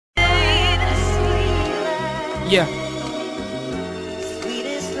Yeah.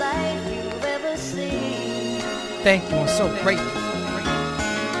 Sweetest life you've ever seen. Thank you, I'm so grateful.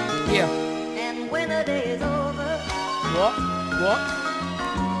 Yeah. And when the day is over, What?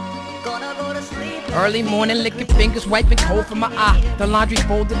 gonna go to sleep. Early morning, licking fingers, wiping cold from my eye. The laundry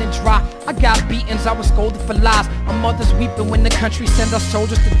folded and dry. I got beatings, I was scolded for lies. A mother's weeping when the country sends our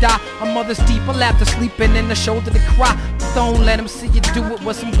soldiers to die. A mother's deeper laughter, sleeping in the shoulder to cry. Don't let them see you do it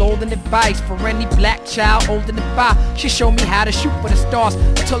with some golden advice. For any black child older than 5, she showed me how to shoot for the stars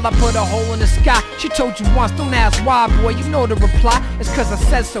until I put a hole in the sky. She told you once, don't ask why, boy, you know the reply. It's cause I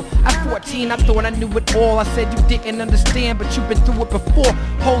said so. At 14, I thought I knew it all. I said you didn't understand, but you've been through it before.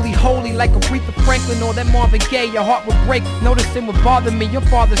 Holy, like Aretha Franklin or that Marvin Gaye, your heart would break. Noticing what bothered me, your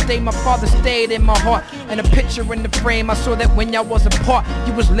father stayed, my father stayed in my heart. And a picture in the frame, I saw that when y'all was apart,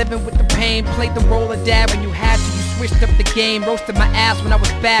 you was living with the pain. Played the role of dad when you had to, you switched up the game. Roasted my ass when I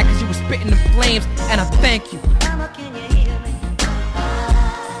was bad cause you was spitting the flames. And I thank you. Mama, can you hear me?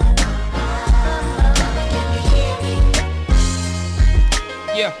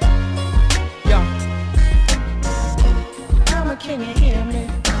 Yeah. Mama, can you hear me?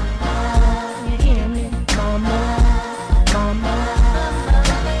 Can you hear me? Mama.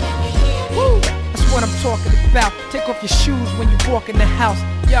 Woo! That's what I'm talking about. Take off your shoes when you walk in the house.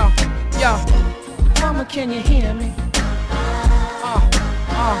 Yo. Mama, can you hear me?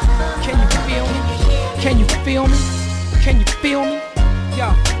 Can you feel me? Can you feel me? Can you feel me?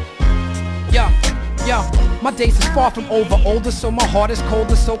 Yo. My days is far from over, older, so my heart is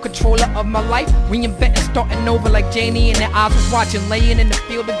colder. So controller of my life, reinventing, starting over like Janie and their eyes was watching, laying in the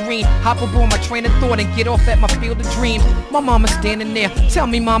field of green. Hop aboard my train of thought and get off at my field of dreams. My mama standing there, tell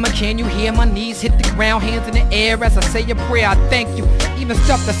me mama, can you hear? My knees hit the ground, hands in the air as I say a prayer. I thank you. Even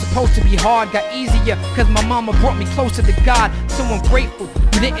stuff that's supposed to be hard got easier, cause my mama brought me closer to God. So I'm grateful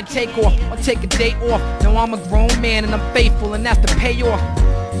you didn't take off or take a day off. Now I'm a grown man and I'm faithful, and that's the payoff.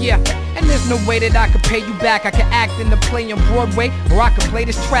 Yeah, and there's no way that I could pay you back. I could act in the play on Broadway, or I could play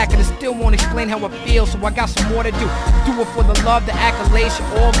this track and it still won't explain how it feels. So I got some more to do. Do it for the love, the accolades should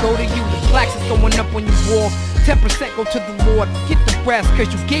all go to you. The plaques is going up on your walls. 10% go to the Lord. Get the rest,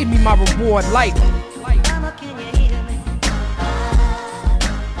 cause you gave me my reward. Life.